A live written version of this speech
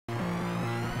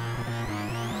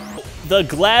the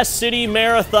Glass City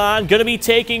Marathon going to be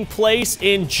taking place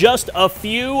in just a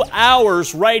few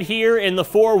hours right here in the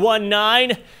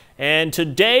 419. And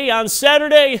today, on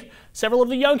Saturday, several of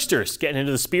the youngsters getting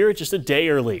into the spirit just a day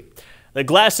early. The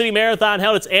Glass City Marathon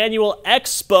held its annual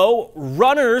Expo.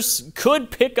 Runners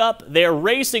could pick up their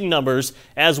racing numbers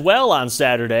as well on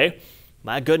Saturday.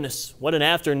 My goodness, what an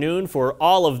afternoon for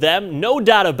all of them, no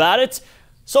doubt about it.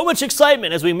 So much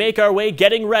excitement as we make our way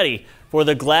getting ready for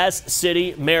the Glass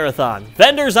City Marathon.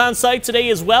 Vendors on site today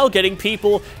as well, getting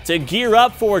people to gear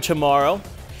up for tomorrow.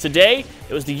 Today,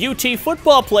 it was the UT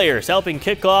football players helping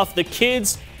kick off the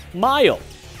Kids Mile.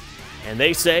 And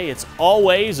they say it's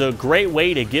always a great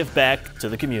way to give back to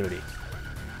the community.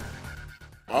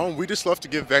 We just love to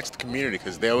give back to the community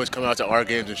because they always come out to our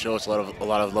games and show us a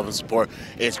lot of love and support.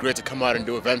 It's great to come out and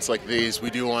do events like these. We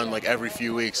do one like every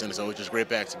few weeks, and it's always just great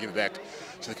to give back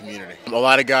to the community. A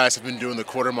lot of guys have been doing the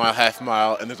quarter mile, half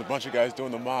mile, and there's a bunch of guys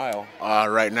doing the mile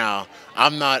right now.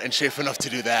 I'm not in shape enough to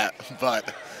do that,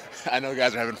 but I know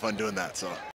guys are having fun doing that. So.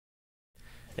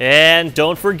 And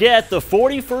don't forget, the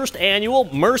 41st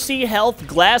annual Mercy Health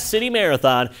Glass City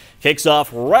Marathon kicks off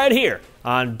right here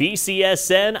on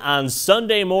BCSN on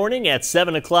Sunday morning at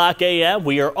 7 o'clock a.m.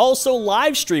 We are also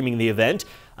live streaming the event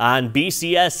on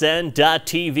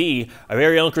BCSN.TV. Our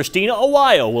very own Christina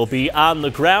Awayo will be on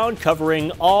the ground covering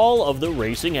all of the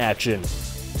racing action.